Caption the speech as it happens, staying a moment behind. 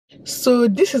So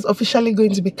this is officially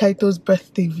going to be Kaito's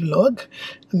birthday vlog.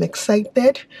 I'm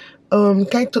excited.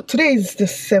 Kaito, today is the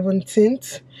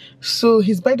 17th, so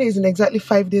his birthday is in exactly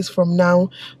 5 days from now,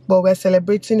 but we're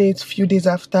celebrating it a few days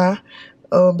after,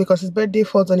 because his birthday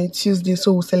falls on a Tuesday,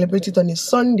 so we'll celebrate it on a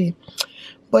Sunday.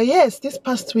 But yes, this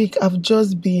past week I've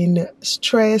just been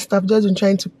stressed. I've just been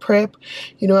trying to prep.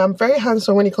 You know, I'm very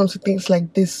hands-on when it comes to things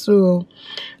like this, so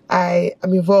I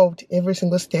am involved every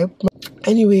single step.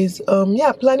 Anyways,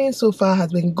 yeah, planning so far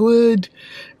has been good.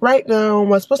 Right now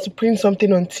we're supposed to print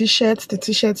something on t-shirts. The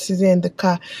t-shirts is in the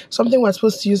car. Something we're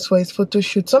supposed to use for his photo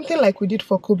shoot, something like we did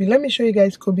for Kobe. Let me show you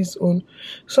guys Kobe's own.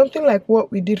 Something like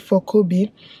what we did for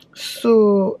Kobe.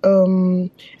 So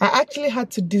I actually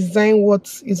had to design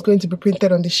what is going to be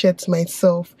printed on the shirts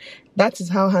myself. That is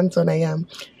how hands-on I am.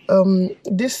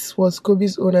 This was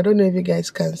Kobe's own. I don't know if you guys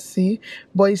can see,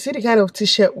 but you see the kind of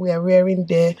t-shirt we are wearing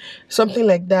there, something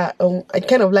like that. I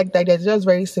kind of like that. It's just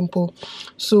very simple.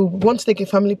 So we want to take a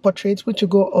family portrait which will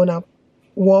go on our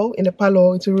wall in the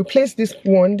parlor to replace this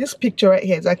one. This picture right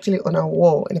here is actually on our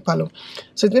wall in the parlor,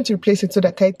 so it's going to replace it so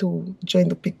that Kaito will join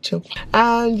the picture.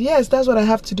 And yes, that's what I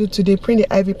have to do today. Print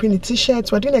the ivy, print the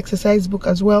t-shirts. We're doing exercise book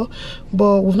as well,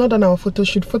 but we've not done our photo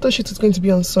shoot. Photo shoot is going to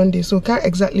be on Sunday, so can't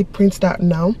exactly print that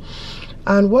now.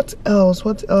 And what else?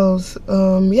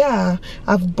 Yeah,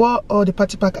 I've bought all the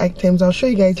party pack items. I'll show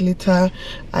you guys later.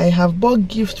 I have bought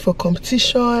gifts for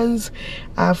competitions.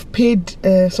 I've paid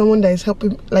someone that is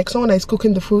helping, like someone that is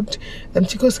cooking the food.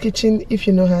 Chico's Kitchen, if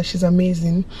you know her, she's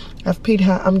amazing. I've paid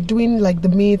her. I'm doing like the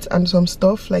meat and some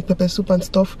stuff like pepper soup and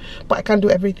stuff, but I can't do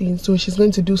everything, so she's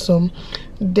going to do some.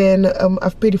 Then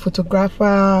I've paid the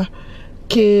photographer,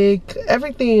 cake,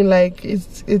 everything. Like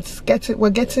we're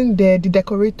getting there. The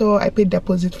decorator, I paid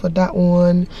deposit for that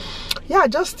one. Yeah,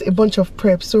 just a bunch of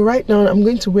prep. So right now I'm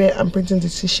going to wear and printing the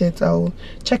t-shirts. I'll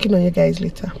check in on you guys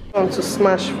later. I'm to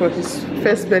Smash for his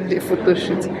first birthday photo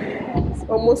shoot. It's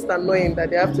almost annoying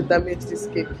that they have to damage this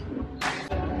cake.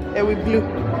 And with blue.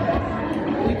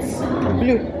 It's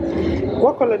blue.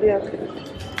 What color do you have?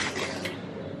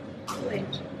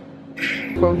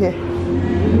 From here.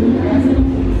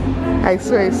 I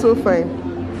swear it's so fine.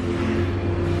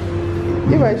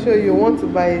 If I show you, you want to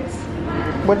buy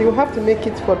it, but you have to make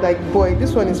it for like boy.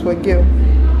 This one is for girl.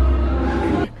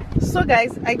 So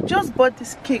guys, I just bought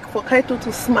this cake for Kaito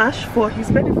to smash for his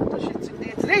birthday photo shoot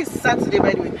today. Today is Saturday,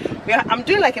 by the way. I'm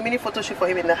doing like a mini photo shoot for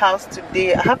him in the house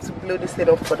today. I have to blow this head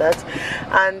up for that.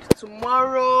 And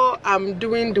tomorrow I'm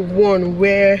doing the one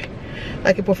where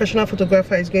like a professional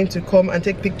photographer is going to come and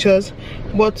take pictures.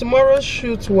 But tomorrow's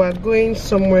shoot we're going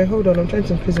somewhere. Hold on, I'm trying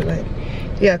to increase the light.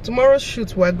 Yeah, tomorrow's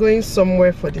shoot we're going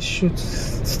somewhere for the shoot.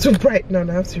 It's too bright now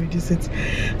and I have to reduce it.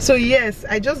 So yes,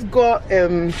 I just got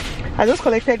I just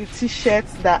collected the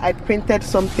t-shirts that I printed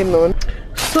something on.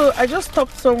 So I just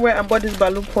stopped somewhere and bought this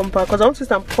balloon pumper because I want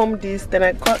to pump this. Then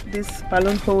I got this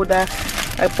balloon holder.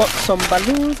 I bought some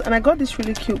balloons and I got this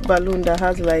really cute balloon that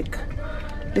has like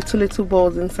little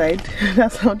balls inside.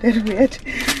 That sounded weird,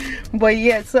 but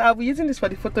yeah, so I'll be using this for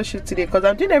the photo shoot today because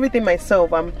I'm doing everything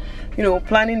myself. I'm, you know,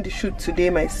 planning the shoot today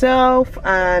myself,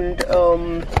 and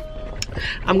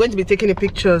I'm going to be taking the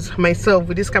pictures myself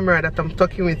with this camera that I'm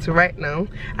talking with right now.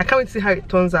 I can't wait to see how it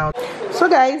turns out. So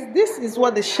guys, this is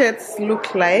what the shirts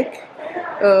look like.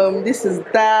 This is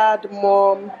dad,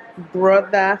 mom,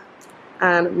 brother,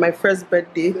 and my first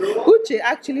birthday. Uche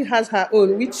actually has her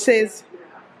own, which says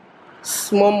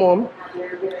small mom.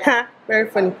 Ha, very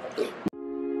funny.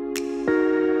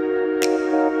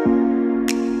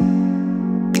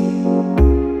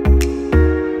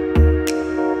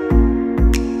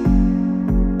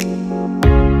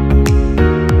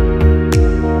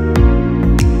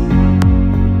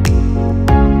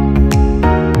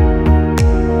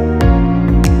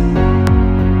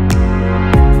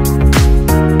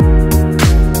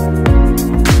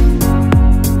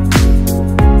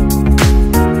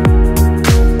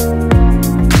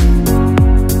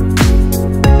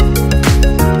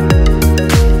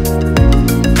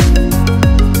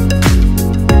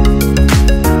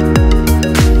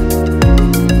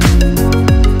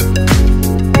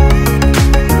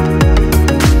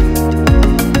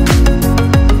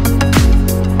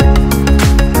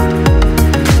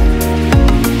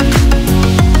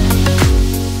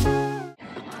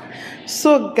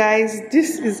 So guys,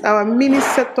 this is our mini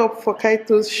setup for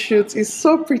Kaito's shoot. It's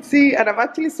so pretty and I'm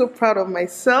actually so proud of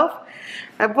myself.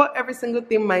 I bought every single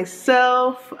thing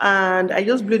myself and I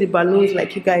just blew the balloons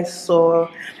like you guys saw.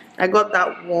 I got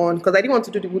that one because I didn't want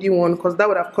to do the woody one because that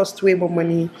would have cost way more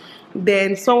money.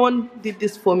 Then someone did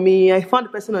this for me. I found the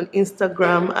person on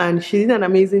Instagram and she did an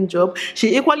amazing job.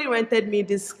 She equally rented me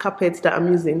this carpet that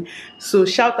I'm using. So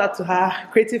shout out to her,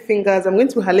 Creative Fingers. I'm going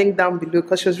to put her link down below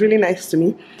because she was really nice to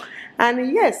me.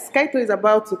 And yes, Kaito is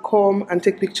about to come and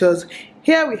take pictures.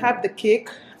 Here we have the cake.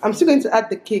 I'm still going to add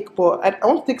the cake, but I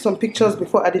want to take some pictures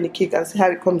before adding the cake and see how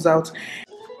it comes out.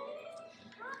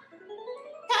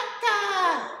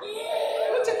 Kaka!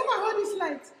 Uche, come and hold this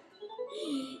light.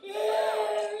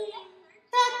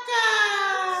 Kaka!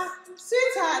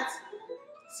 Sweetheart!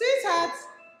 Sweetheart!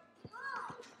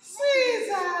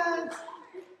 Sweetheart!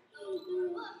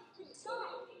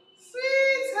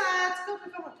 Sweetheart!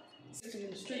 Come on.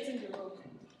 Straighten the rug.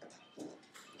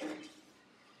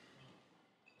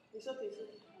 It's okay, it's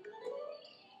okay.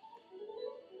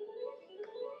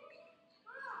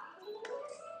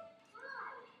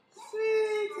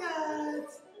 Sweetheart.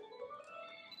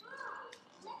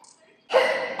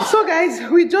 So guys,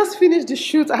 we just finished the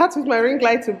shoot. I had to use my ring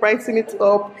light to brighten it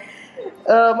up.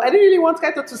 I didn't really want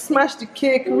Kaito to smash the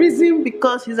cake. Reason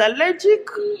because he's allergic.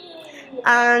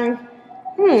 And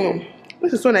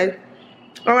this is so nice.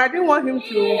 I didn't want him to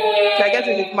get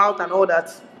in his mouth and all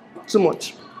that too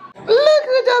much. Look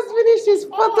who just finished his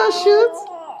photo shoot.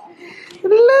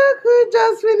 Look who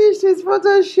just finished his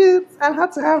photo shoot. I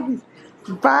had to have his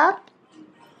bath.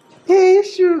 Hey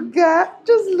sugar,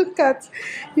 just look at,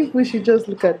 you should just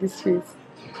look at this face.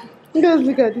 Just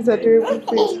look at this adorable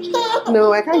face.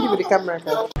 No, I can't give you the camera.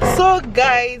 So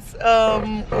guys,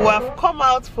 we have come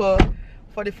out for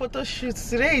the photo shoot.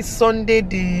 Today is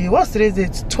Sunday, what's today's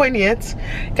date? 20th.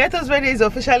 Kaito's birthday is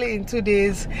officially in 2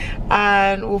 days,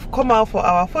 and we've come out for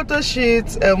our photo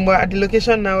shoot. We're at the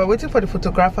location now. We're waiting for the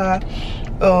photographer.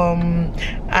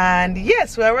 And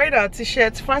yes, we're wearing our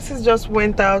t-shirts. Francis just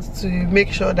went out to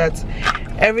make sure that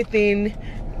everything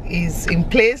is in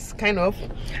place, kind of.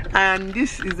 And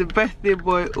this is the birthday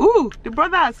boy. Ooh, the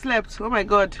brother has slept. Oh my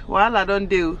god, wahala don't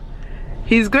do.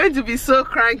 He's going to be so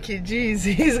cranky, jeez.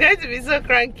 He's going to be so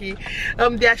cranky.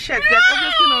 Their shirts, they're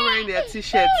obviously not wearing their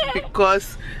t-shirts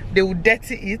because they will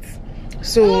dirty it.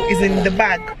 So it's in the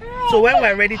bag. So when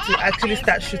we're ready to actually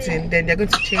start shooting, then they're going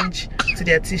to change to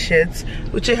their t-shirts.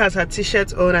 Uche has her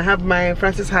t-shirt on, I have mine,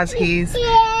 Francis has his. So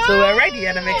we're ready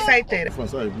and I'm excited.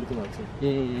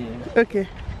 Okay.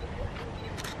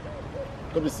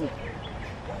 Let me see.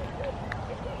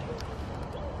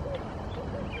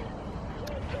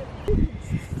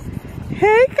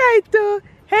 Hey Kaito!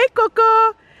 Hey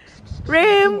Coco!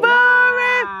 Rainbow!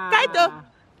 Kaito!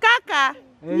 Kaka!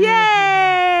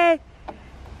 Yay!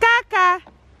 Kaka!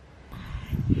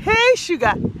 Hey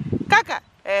sugar! Kaka!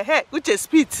 Hey, Uche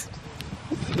spit!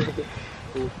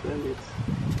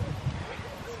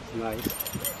 Nice.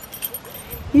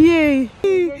 Yay!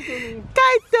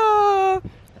 Kaito!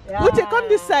 Yeah. Uche, come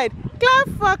this side. Clap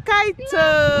for Kaito!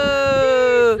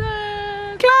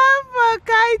 Clap for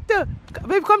Kaito!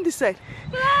 Babe, come this side.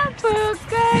 Clap for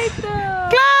Kaito!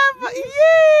 Clap for...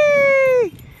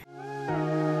 Yay!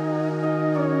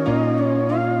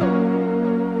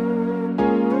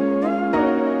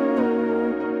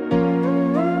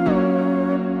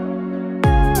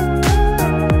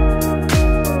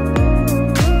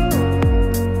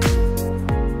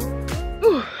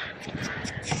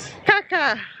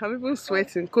 I'm even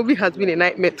sweating. Kobe has been a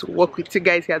nightmare to work with. You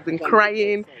guys, he has been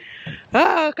crying.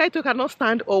 Kaito cannot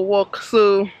stand or walk,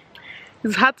 so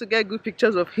it's hard to get good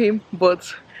pictures of him,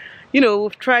 but you know,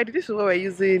 we've tried. This is what we're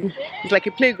using. It's like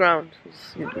a playground.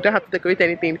 You don't have to decorate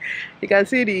anything. You can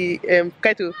see the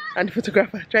Kaito and the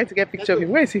photographer trying to get a picture of him.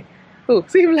 Where is he? Oh,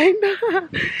 see him lying down.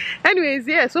 Anyways,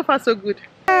 yeah, so far so good.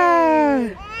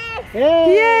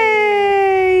 Yay!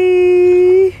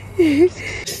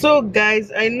 So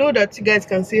guys, I know that you guys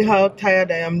can see how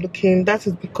tired I am looking. That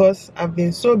is because I've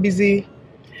been so busy.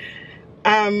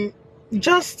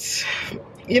 Just,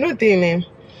 you know,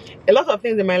 a lot of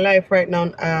things in my life right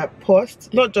now are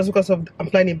paused. Not just because of I'm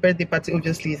planning a birthday party.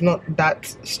 Obviously, it's not that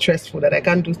stressful that I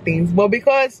can't do things, but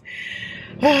because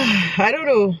I don't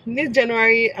know, this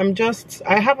January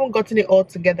I haven't gotten it all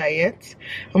together yet.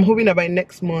 I'm hoping that by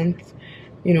next month,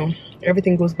 you know,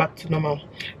 everything goes back to normal.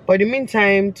 But in the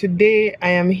meantime, today I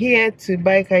am here to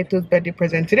buy Kaito's birthday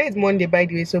present. Today is Monday, by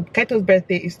the way, so Kaito's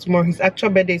birthday is tomorrow. His actual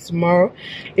birthday is tomorrow,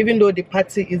 even though the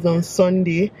party is on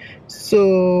Sunday.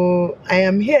 So I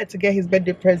am here to get his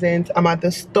birthday present. I'm at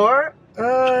the store.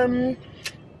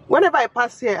 Whenever I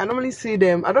pass here, I normally see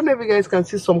them. I don't know if you guys can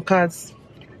see some cars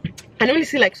I normally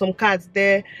see like some cars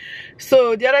there.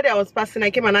 So the other day I was passing, I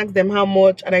came and asked them how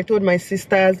much, and I told my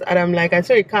sisters, and I'm like, I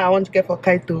saw a car I want to get for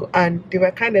Kaito, and they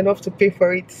were kind enough to pay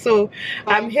for it. So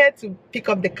I'm here to pick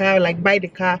up the car, like buy the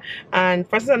car, and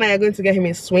Francis and I are going to get him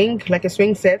a swing, like a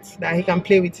swing set that he can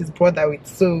play with his brother with.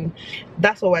 So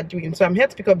that's what we're doing. So I'm here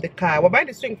to pick up the car. We're buying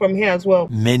the swing from here as well.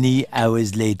 Many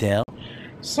hours later.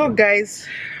 So guys,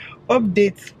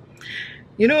 update.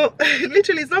 You know,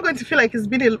 literally it's not going to feel like it's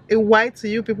been a while to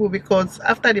you people, because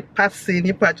after the passing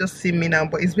you people are just seeing me now,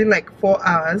 but it's been like 4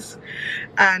 hours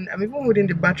and I'm even holding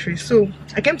the battery. So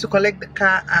I came to collect the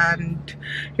car, and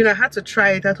you know, I had to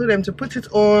try it. I told them to put it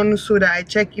on so that I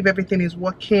check if everything is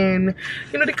working.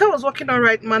 You know, the car was working all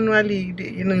right manually.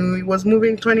 You know, it was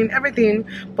moving, turning, everything,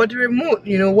 but the remote,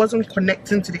 you know, wasn't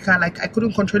connecting to the car. Like I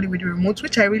couldn't control it with the remote,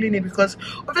 which I really need, because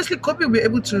obviously Kobe will be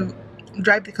able to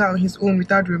drive the car on his own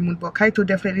without the remote, but Kaito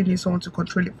definitely needs someone to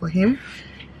control it for him.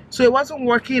 So it wasn't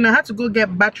working. I had to go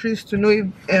get batteries to know if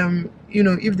you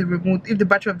know, if the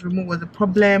battery of the remote was a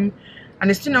problem,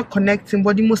 and it's still not connecting.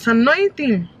 But the most annoying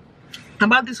thing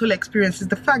about this whole experience is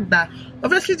the fact that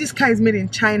obviously this car is made in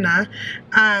China,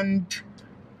 and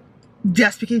they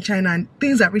are speaking China, and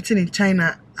things are written in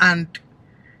China, and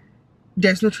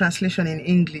there's no translation in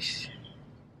English.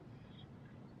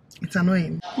 It's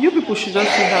annoying. You people should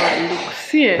just see how I look.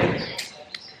 See it?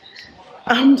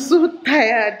 I'm so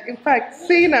tired. In fact,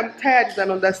 saying I'm tired is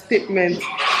an understatement.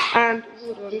 And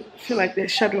hold on, I feel like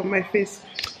there's a shadow on my face.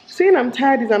 Saying I'm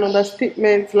tired is an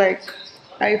understatement. Like,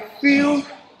 I feel.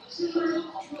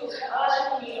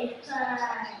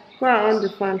 Go around the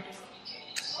fan.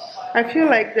 I feel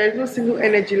like there's no single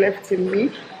energy left in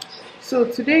me. So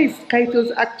today is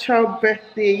Kaito's actual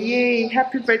birthday. Yay!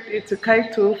 Happy birthday to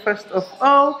Kaito. First of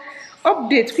all,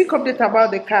 quick update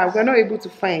about the car. We're not able to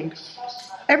find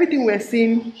everything. We're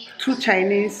seeing too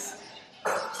Chinese.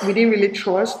 We didn't really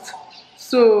trust,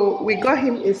 so we got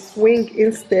him a swing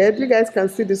instead. You guys can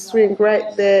see the swing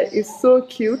right there. It's so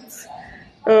cute.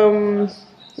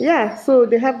 Yeah, so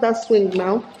they have that swing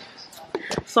now.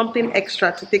 Something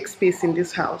extra to take space in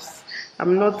this house.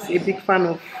 I'm not a big fan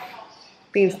of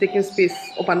things taking space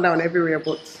up and down everywhere,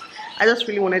 but I just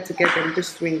really wanted to get them this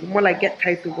swing, more like get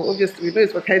Kaito, but obviously we know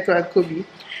it's for Kaito and Kobe.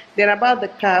 Then about the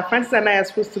car, Francis and I are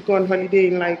supposed to go on holiday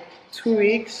in like 2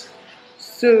 weeks.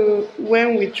 So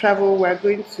when we travel, we're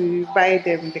going to buy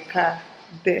them the car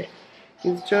there.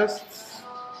 It's just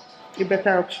a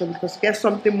better option, because get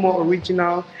something more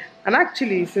original, and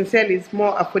actually, sincerely, it's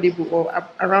more affordable, or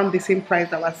around the same price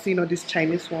that we're seeing on these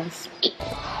Chinese ones.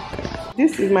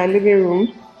 This is my living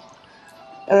room.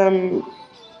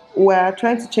 We're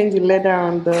trying to change the leather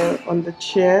on the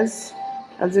chairs,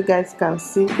 as you guys can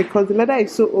see, because the leather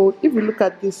is so old. If you look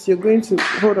at this, you're going to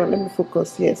hold on, let me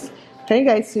focus. Yes, can you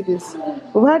guys see this?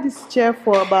 We've had this chair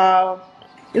for about,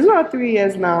 it's not 3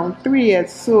 years now, 3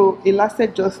 years. So it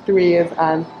lasted just 3 years,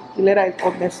 and the leather is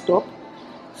all messed up.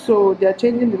 So they're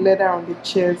changing the leather on the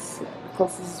chairs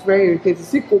because it's very irritating.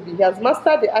 See Kobe, he has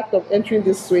mastered the act of entering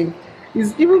this swing.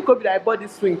 It's even Kobe that I bought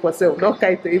this swing for sale, not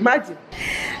Kaito. Imagine.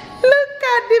 Look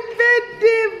at the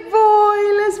birthday boy.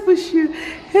 Let's push you.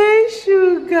 Hey,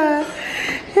 sugar.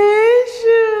 Hey,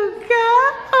 sugar.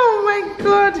 Oh my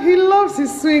God, he loves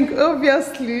his swing,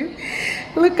 obviously.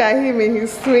 Look at him in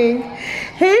his swing.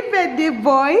 Hey, birthday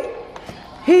boy.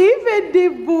 Hey, birthday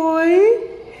boy.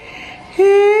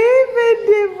 Hey,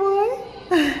 birthday boy.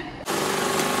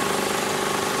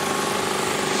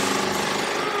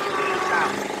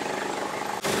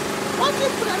 What's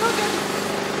this food? I don't get it.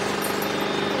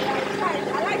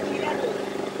 I like it.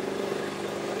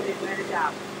 Very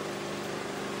job.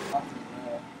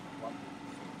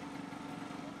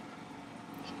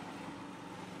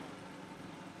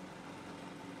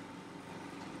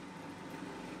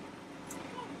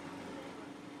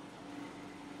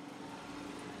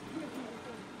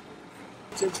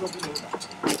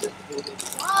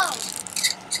 Wow.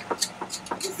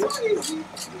 It's so easy.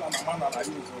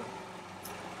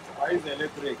 Why is the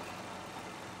electric?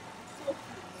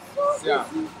 So Yeah.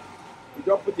 You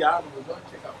don't put your hand on, you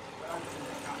don't check out.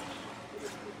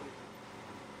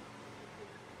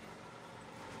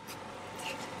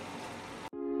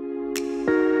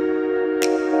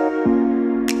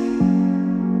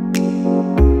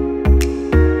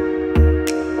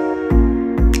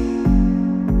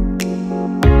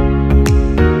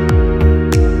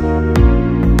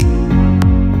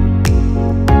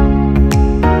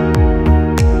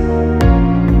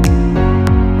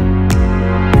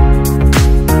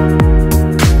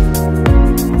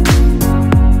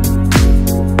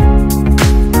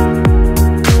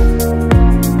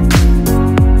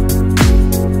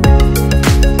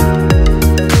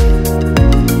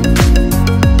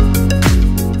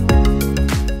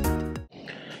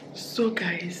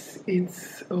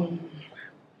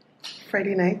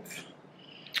 Friday night,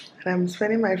 and I'm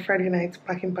spending my Friday night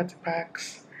packing party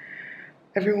packs.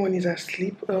 Everyone is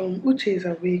asleep. Uche is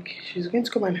awake. She's going to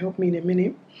come and help me in a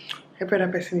minute. Every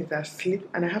other person is asleep,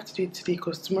 and I have to do it today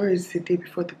because tomorrow is the day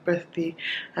before the birthday,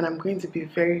 and I'm going to be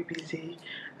very busy.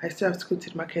 I still have to go to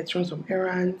the market, run some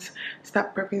errands,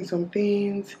 start prepping some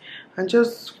things, and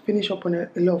just finish up on a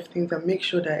lot of things and make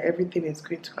sure that everything is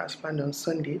going to go as planned on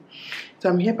Sunday. So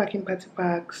I'm here packing party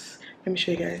packs. Let me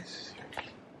show you guys.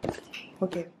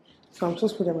 Okay, so I'm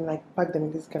supposed to put them in, like, pack them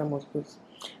in this kind of multiples.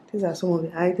 These are some of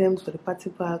the items for the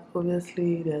party pack.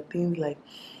 Obviously, there are things like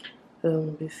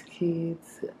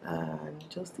biscuits and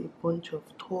just a bunch of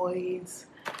toys,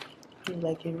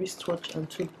 like a wristwatch and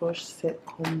toothbrush set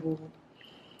combo.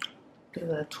 These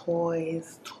are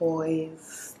toys,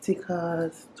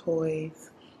 stickers,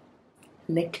 toys,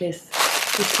 necklace.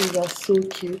 These things are so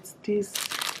cute. This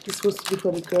is supposed to be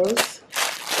for the girls.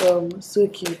 So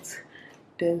cute.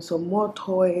 Then some more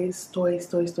toys,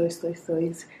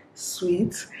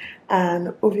 sweets,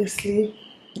 and obviously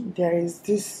there is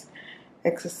this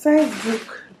exercise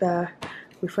book that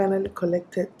we finally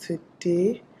collected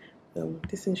today.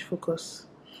 This inch focus.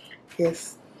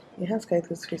 Yes, it has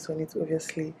KAITO'S face on it.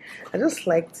 Obviously, I just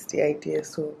liked the idea,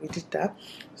 so we did that.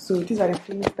 So these are the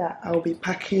things that I'll be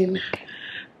packing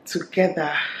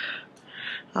together.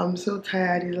 I'm so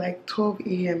tired. It's like 12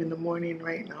 a.m. in the morning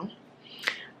right now.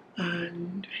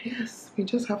 And yes, we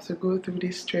just have to go through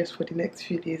this stress for the next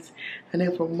few days, and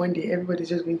then from Monday everybody's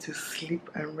just going to sleep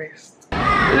and rest.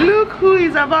 Look who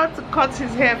is about to cut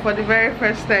his hair for the very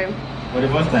first time. For the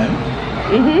first time?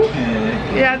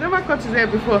 Yeah, I've never cut his hair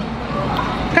before.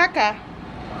 Kaka.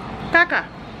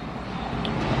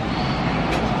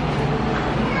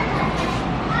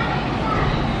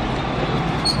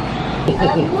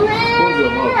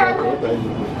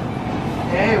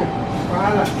 Hey,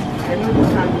 voila. I know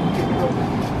this hand will keep it up.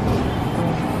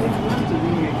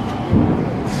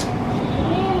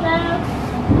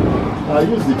 I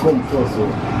use the comb first. So.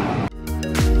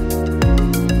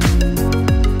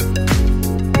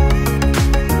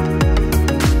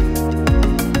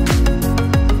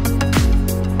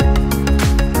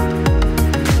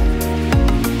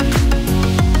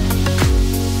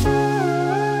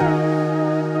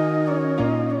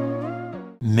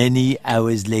 Many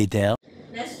hours later.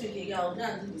 Next week again, I'll go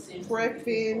and do the same.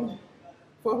 Prepping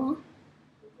for who?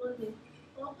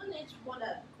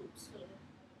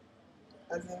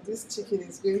 As in, this chicken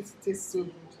is going to taste so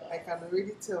good. I can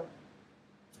already tell.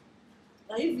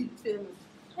 Are you big famous?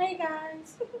 Hey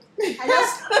guys.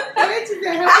 I went to the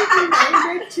helping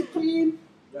I made chicken.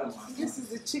 This is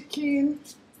the chicken.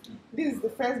 This is the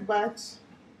first batch.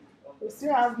 We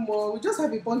still have more. We just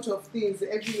have a bunch of things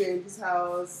everywhere in this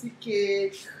house. Sea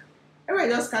cake. Everywhere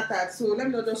just scattered. So let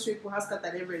me not just show you how scattered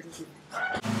everywhere is.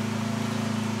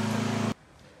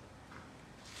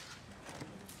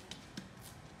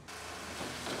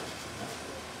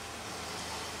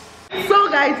 So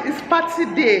guys, it's party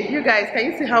day. You guys, can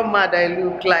you see how mad I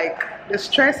look? Like the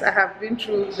stress I have been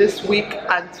through this week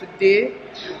and today,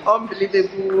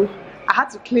 unbelievable. I had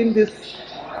to clean this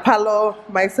parlor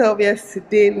myself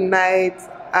yesterday night,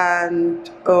 and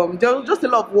there was just a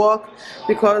lot of work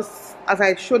because, as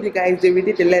I showed you guys, they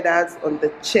redid the leathers on the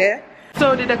chair.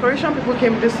 So the decoration people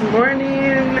came this morning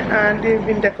and they've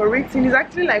been decorating. It's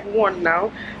actually like 1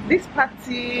 now. This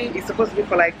party is supposed to be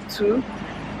for like 2,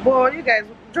 but you guys,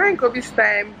 during COVID's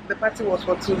time the party was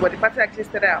for 2, but the party actually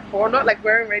started at 4. Not like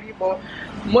very ready, but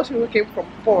most people came from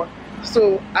 4.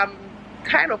 So I'm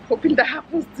kind of hoping that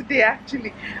happens today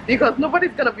actually, because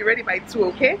nobody's gonna be ready by 2.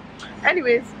 Okay,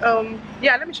 anyways,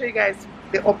 yeah, let me show you guys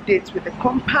the updates with the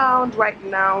compound right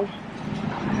now.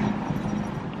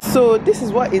 So this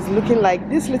is what it's looking like.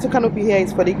 This little canopy here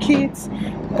is for the kids.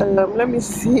 Let me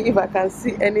see if I can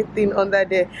see anything under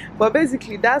there, but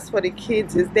basically that's for the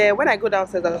kids. Is there. When I go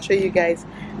downstairs I'll show you guys.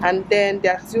 And then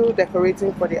they're still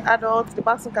decorating for the adults. The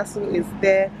bouncing castle is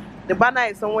there. The banner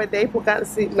is somewhere there. People can't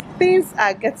see. Things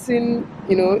are getting,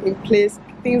 you know, in place.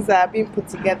 Things are being put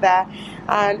together,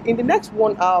 and in the next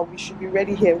 1 hour we should be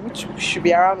ready here, which should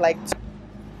be around like 2.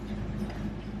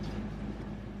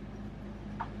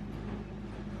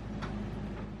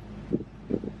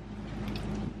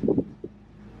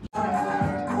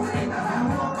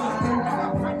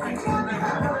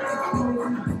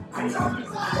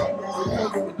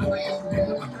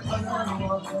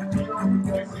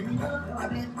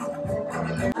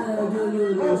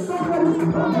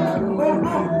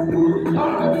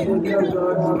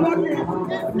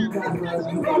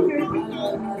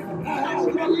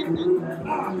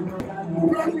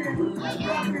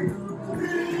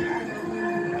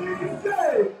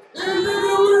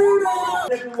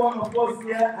 every one of us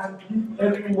here and give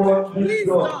everyone this Please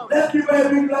job. stop. Let's give her a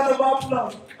big round of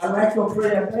applause. I like your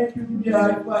prayer. Thank you. Give me a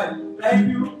high five. Thank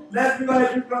you. Let's give her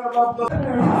a big round of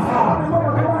applause.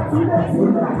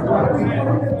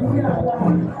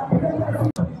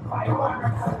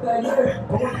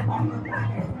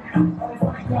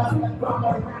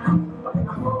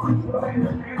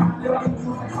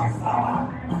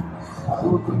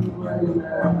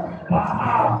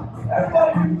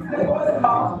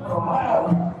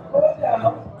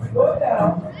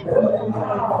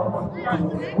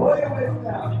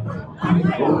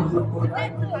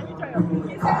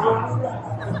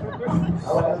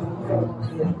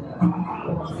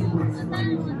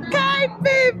 Kai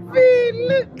baby,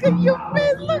 look at your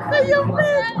face, look at your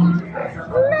face,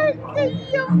 look at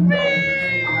your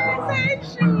face. Hey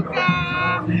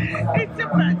sugar, it's your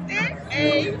birthday.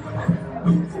 Hey.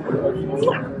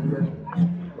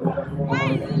 Why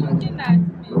is he looking at me?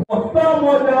 Star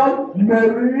model,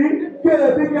 Mary, get a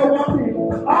big walking.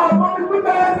 Mommy, put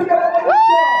your hands together for this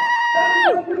girl.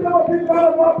 Let's give them a big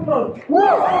round of applause.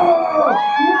 Whoa!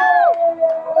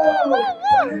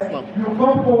 You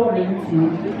come forward and you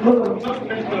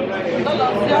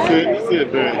See it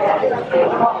there.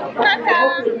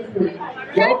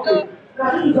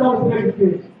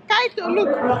 Kaito, look,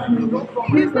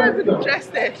 he's not even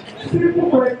interested. Simple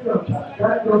question.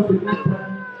 That's just the question.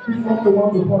 People who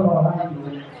want to follow our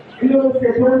hand. You know,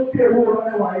 they don't care who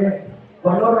run away.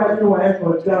 We're not writing away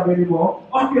for job anymore.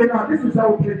 Okay, now this is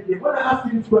how we play the game. When I ask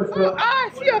you this question,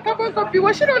 I see your carbon copy.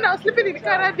 Was she the one that was sleeping in the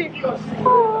car that day?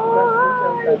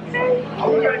 Are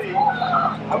we ready?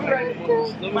 Are we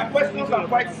ready? My questions are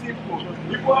quite simple.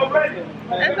 If we are ready,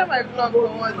 Enter my vlog for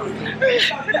once.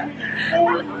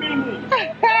 full meaning.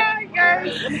 Hi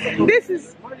guys, this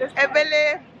is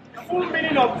Ebele. Full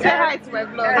meaning of Say hi to my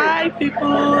vlog. Hi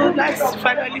people, let's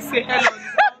finally say hello.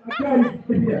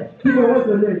 People, what's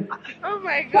your name? Oh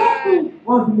my god.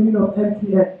 What's the meaning of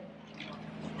MTN?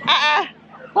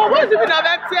 But what's the meaning of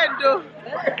MTN though?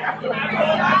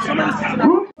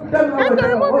 Tell me Don't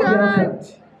remove your hand.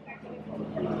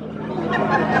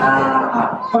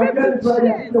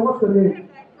 What's the name?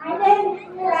 My name is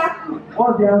Miracle.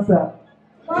 What's the answer?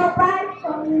 Mobile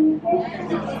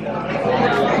communication.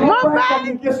 Mobile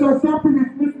communication. Something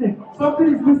is missing. Something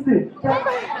is missing.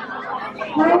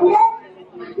 My name is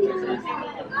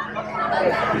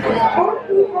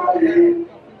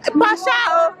Pasha,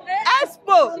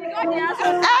 Expo.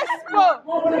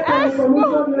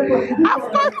 I've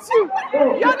got you.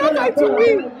 You're not going to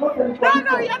win.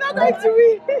 No, you're not going to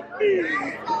win.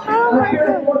 Oh my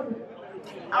god.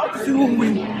 How do you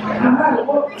win?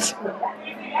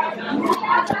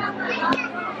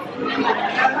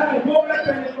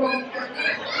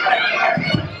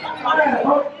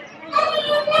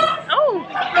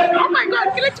 Oh my god,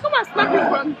 let's come and snap it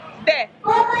from there.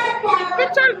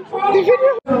 Picture the video.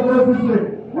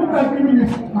 Who can give me the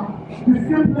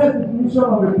simplest definition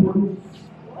of a police?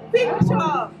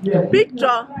 Picture. Yes.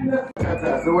 Picture.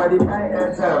 So when the guy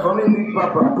enter, for me big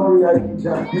papa, come reality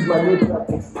jam. This my new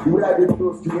tactics. The way I did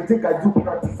those, you may think I do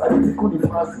practice. I did the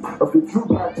fancy of the true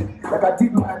magic, like I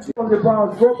did magic. On the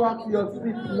bounce, go back to your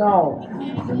seat now.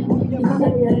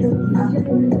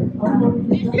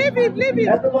 Leave it.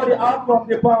 Everybody out from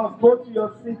the bounce, go to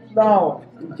your seat now.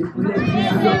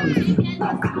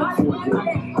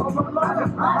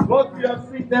 Go to your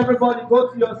seat, everybody,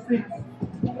 go to your seat.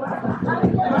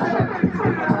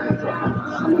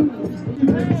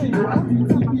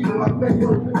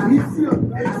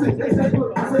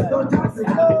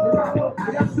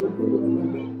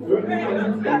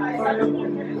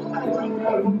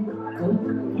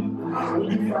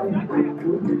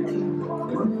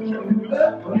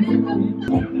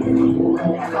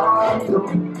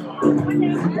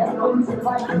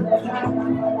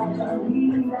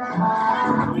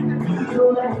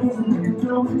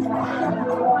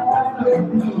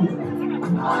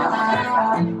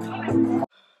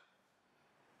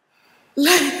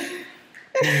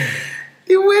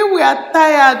 The way we are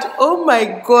tired, oh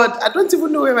my god, I don't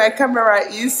even know where my camera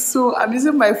is, so I'm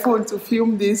using my phone to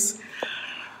film this.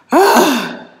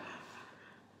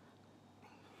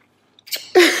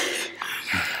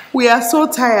 We are so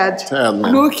tired. Tired,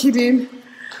 man. No kidding.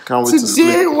 Can't wait to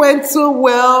Today sleep. went so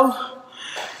well.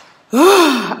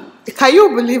 Can you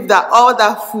believe that all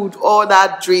that food, all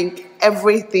that drink,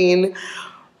 everything,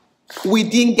 we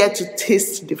didn't get to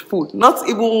taste the food, not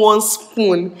even one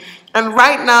spoon. And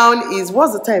right now is,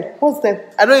 what's the time?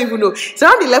 I don't even know. It's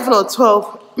around 11 or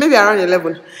 12, maybe around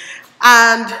 11.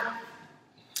 And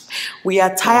we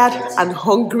are tired and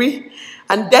hungry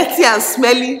and dirty and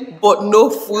smelly, but no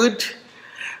food.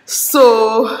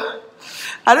 So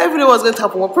I don't even know what's going to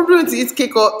happen. We're probably going to eat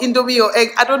cake or indomie or egg.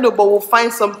 I don't know, but we'll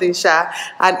find something, sha,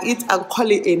 and eat and call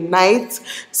it a night.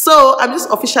 So I'm just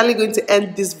officially going to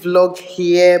end this vlog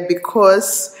here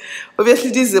because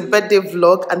obviously this is a birthday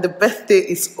vlog and the birthday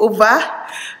is over.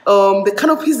 The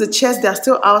canopies, the chairs, they are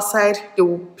still outside. They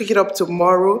will pick it up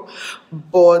tomorrow.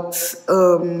 But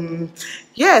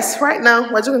yes, right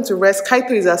now we're just going to rest.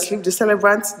 Kaito is asleep. The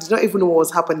celebrant did not even know what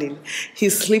was happening.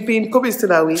 He's sleeping. Kobe is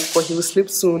still awake, but he will sleep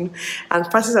soon. And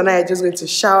Francis and I are just going to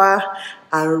shower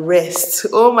and rest.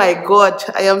 Oh my God,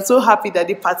 I am so happy that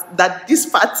this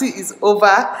party is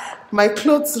over. My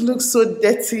clothes look so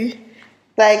dirty.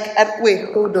 Like,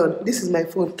 wait, hold on. This is my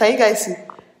phone. Can you guys see?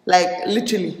 Like,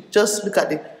 literally, just look at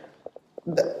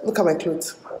look at my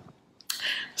clothes.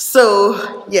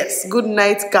 So yes, good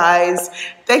night, guys.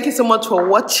 Thank you so much for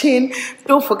watching.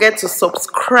 Don't forget to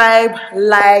subscribe,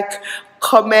 like,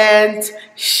 comment,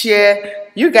 share.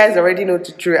 You guys already know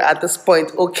to do it at this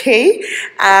point, okay?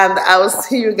 And I will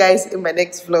see you guys in my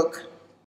next vlog.